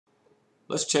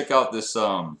let's check out this.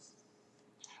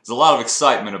 There's a lot of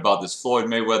excitement about this Floyd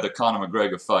Mayweather Conor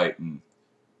McGregor fight, and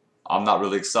I'm not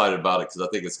really excited about it because I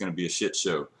think it's going to be a shit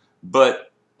show.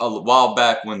 But a while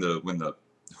back, when the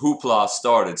hoopla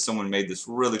started, someone made this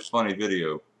really funny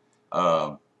video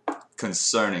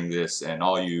concerning this, and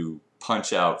all you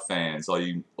Punch-Out fans, all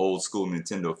you old school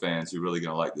Nintendo fans, you're really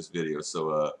gonna like this video.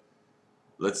 So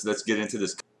let's get into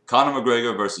this Conor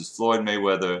McGregor versus Floyd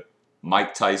Mayweather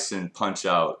Mike Tyson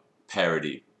Punch-Out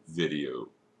parody video.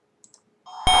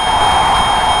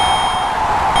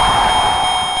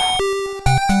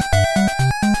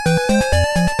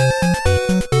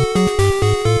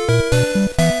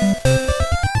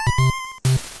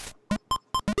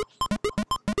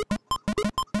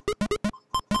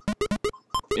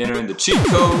 Entering the cheat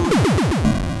code.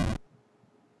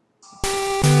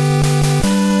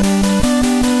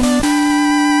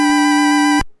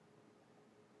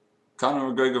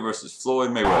 Conor McGregor versus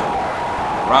Floyd Mayweather.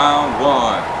 Round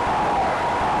 1.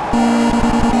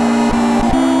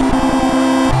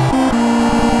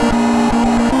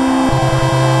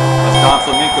 That's Don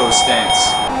Flamenco's stance.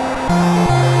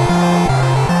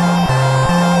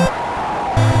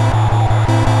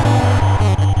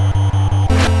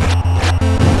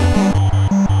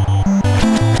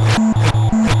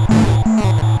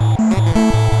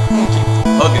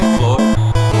 Hugging Floyd.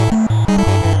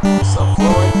 What's up,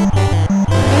 Floyd?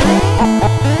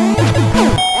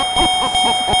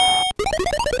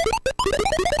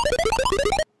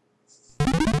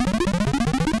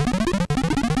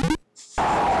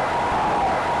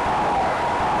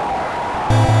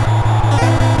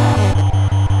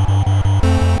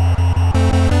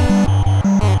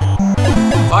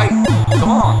 Fight! Come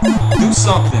on! Do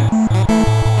something!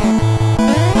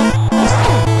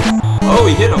 Oh,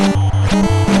 he hit him!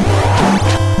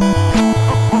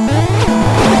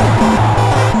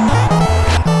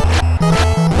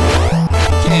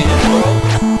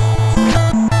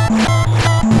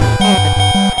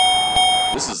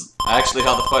 This is actually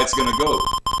how the fight's gonna go.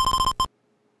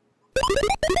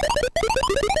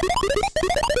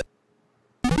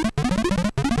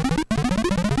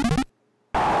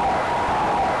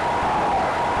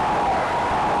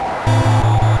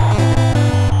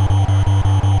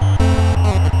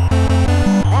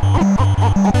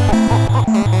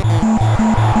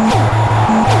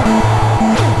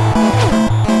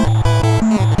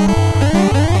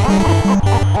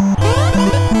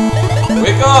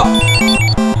 Wake up!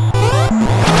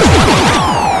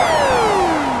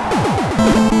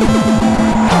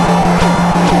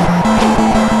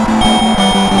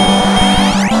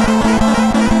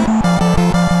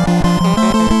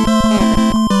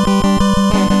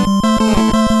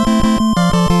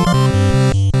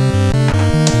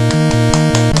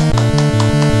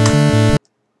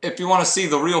 If you want to see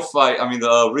the real fight,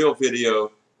 the real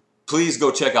video, please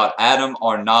go check out Adam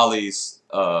Arnali's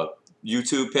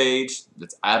YouTube page.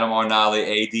 That's Adam Arnali,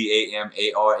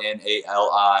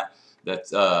 ADAMARNALI.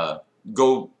 That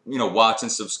go watch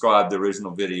and subscribe the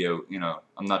original video.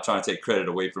 I'm not trying to take credit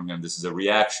away from him. This is a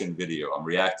reaction video. I'm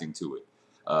reacting to it,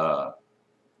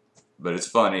 but it's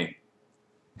funny.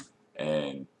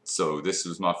 And so this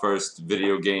was my first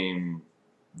video game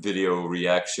video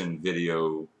reaction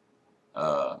video.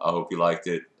 I hope you liked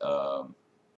it.